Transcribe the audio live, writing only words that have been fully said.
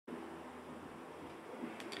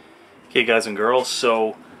Okay guys and girls,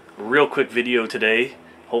 so real quick video today.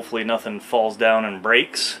 Hopefully nothing falls down and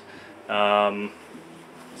breaks. So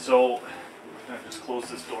I'm gonna just close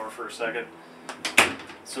this door for a second.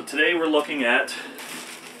 So today we're looking at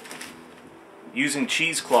using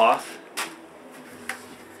cheesecloth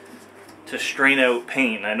to strain out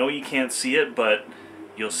paint. I know you can't see it, but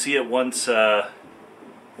you'll see it once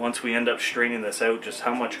we end up straining this out, just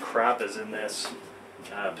how much crap is in this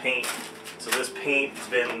paint. So this paint's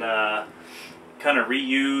been kind of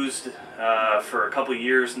reused for a couple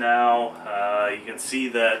years now. You can see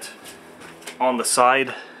that on the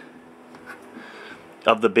side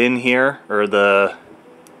of the bin here, or the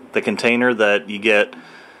container, that you get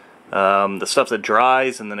the stuff that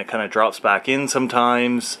dries and then it kind of drops back in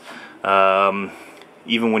sometimes.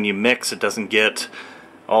 Even when you mix, it doesn't get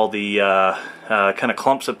all the kind of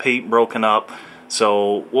clumps of paint broken up.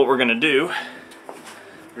 So what we're going to do,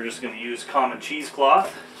 we're just going to use common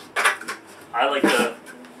cheesecloth. I like to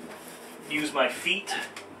use my feet,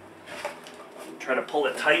 try to pull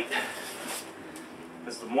it tight,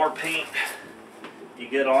 because the more paint you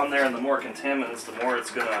get on there and the more contaminants, the more it's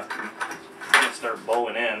going to start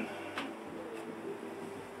bowing in.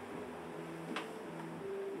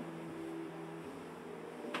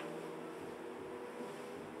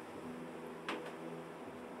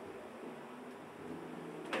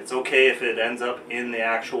 It's okay if it ends up in the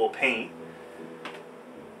actual paint.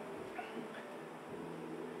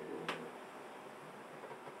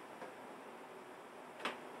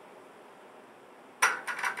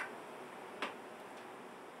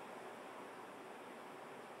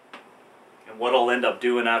 And what I'll end up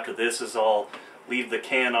doing after this is I'll leave the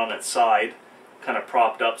can on its side, kind of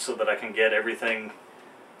propped up, so that I can get everything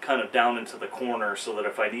kind of down into the corner, so that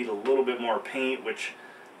if I need a little bit more paint, which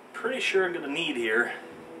I'm pretty sure I'm going to need here,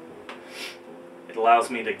 it allows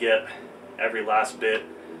me to get every last bit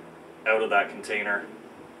out of that container.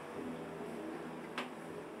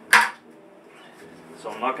 So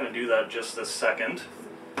I'm not going to do that just this second.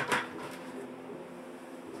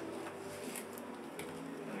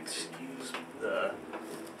 Excuse the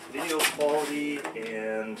video quality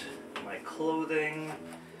and my clothing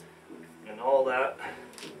and all that.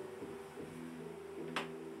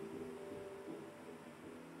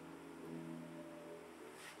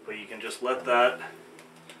 But you can just let that,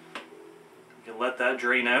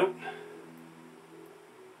 drain out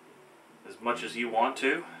as much as you want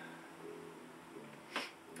to.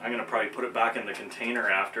 I'm going to probably put it back in the container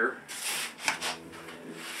after.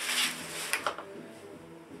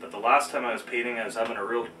 But the last time I was painting, I was having a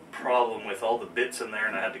real problem with all the bits in there,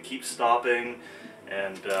 and I had to keep stopping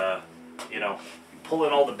and you know,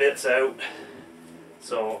 pulling all the bits out.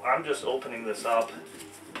 So I'm just opening this up.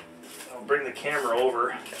 I'll bring the camera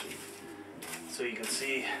over so you can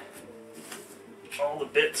see all the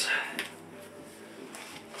bits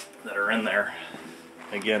that are in there.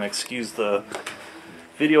 Again, excuse the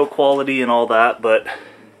video quality and all that, but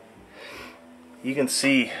you can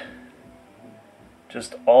see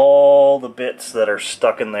just all the bits that are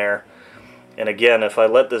stuck in there. And again, if I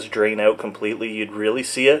let this drain out completely, you'd really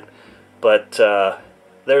see it, but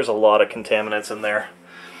there's a lot of contaminants in there.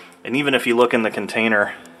 And even if you look in the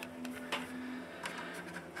container,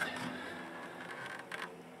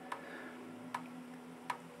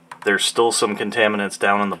 there's still some contaminants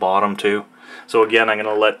down in the bottom too. So again, I'm going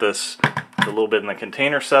to let this a little bit in the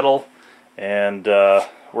container settle, and we're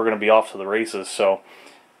going to be off to the races. So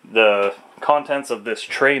the contents of this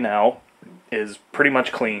tray now is pretty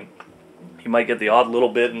much clean. You might get the odd little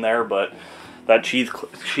bit in there, but that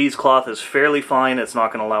cheesecloth is fairly fine. It's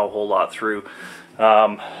not going to allow a whole lot through.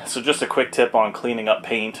 So just a quick tip on cleaning up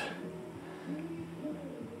paint.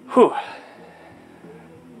 Whew.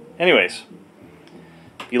 Anyways,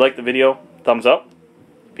 if you liked the video, thumbs up.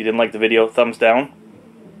 If you didn't like the video, thumbs down.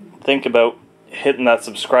 Think about hitting that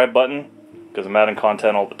subscribe button, because I'm adding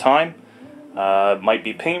content all the time. Might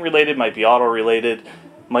be paint related, might be auto related,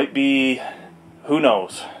 might be, who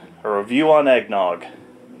knows, a review on eggnog.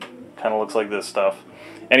 Kind of looks like this stuff.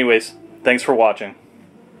 Anyways, thanks for watching.